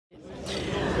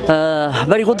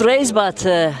Very good race, but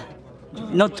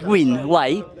not win.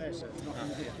 Why?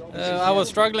 I was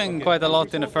struggling quite a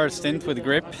lot in the first stint with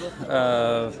grip,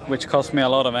 which cost me a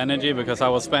lot of energy because I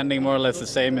was spending more or less the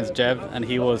same as Jev, and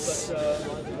he was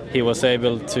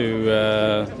able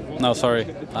to. No, sorry,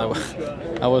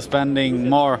 I was spending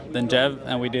more than Jev,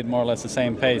 and we did more or less the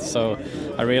same pace. So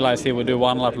I realized he would do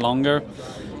one lap longer.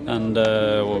 And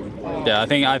yeah,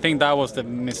 I think that was the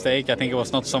mistake. I think it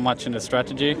was not so much in the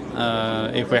strategy.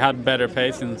 If we had better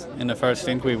pace in the first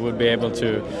stint, we would be able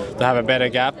to have a better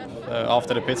gap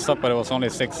after the pit stop. But it was only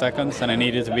 6 seconds, and it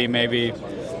needed to be maybe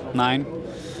 9.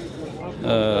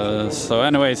 So,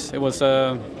 anyways, it was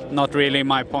not really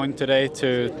my point today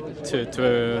to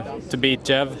beat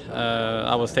Jev.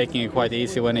 I was taking it quite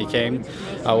easy when he came.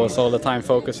 I was all the time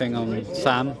focusing on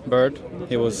Sam Bird.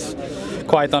 He was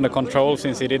quite under control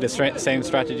since he did the same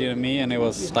strategy to me, and it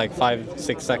was like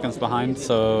 5-6 seconds behind.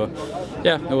 So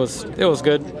yeah, it was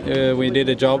good. We did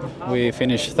a job. We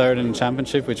finished 3rd in the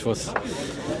championship, which was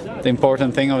the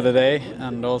important thing of the day,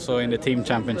 and also in the team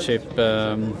championship.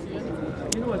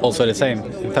 Also the same,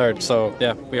 3rd. So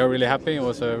yeah, we are really happy. It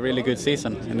was a really good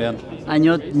season in the end. And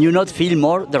you not feel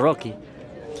more the Rocky?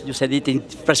 You said it in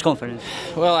press conference.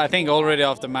 Well, I think already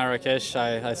after Marrakesh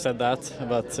I said that,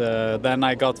 but then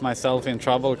I got myself in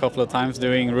trouble a couple of times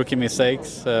doing rookie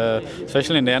mistakes,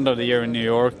 especially in the end of the year in New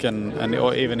York and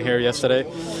even here yesterday.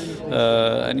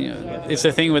 And it's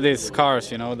the thing with these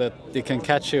cars, you know, that they can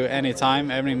catch you anytime,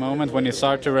 every moment. When you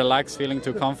start to relax, feeling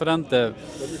too confident,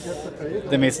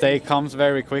 the mistake comes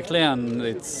very quickly, and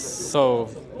it's so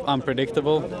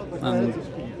unpredictable. And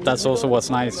that's also what's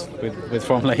nice with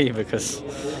Formula E, because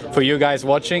for you guys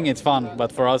watching, it's fun,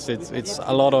 but for us, it's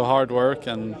a lot of hard work,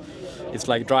 and it's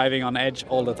like driving on edge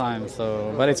all the time.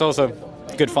 So, but it's also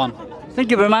good fun.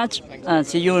 Thank you very much, and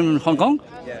see you in Hong Kong.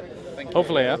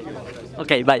 Hopefully, yeah.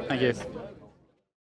 Okay, bye. Thank you.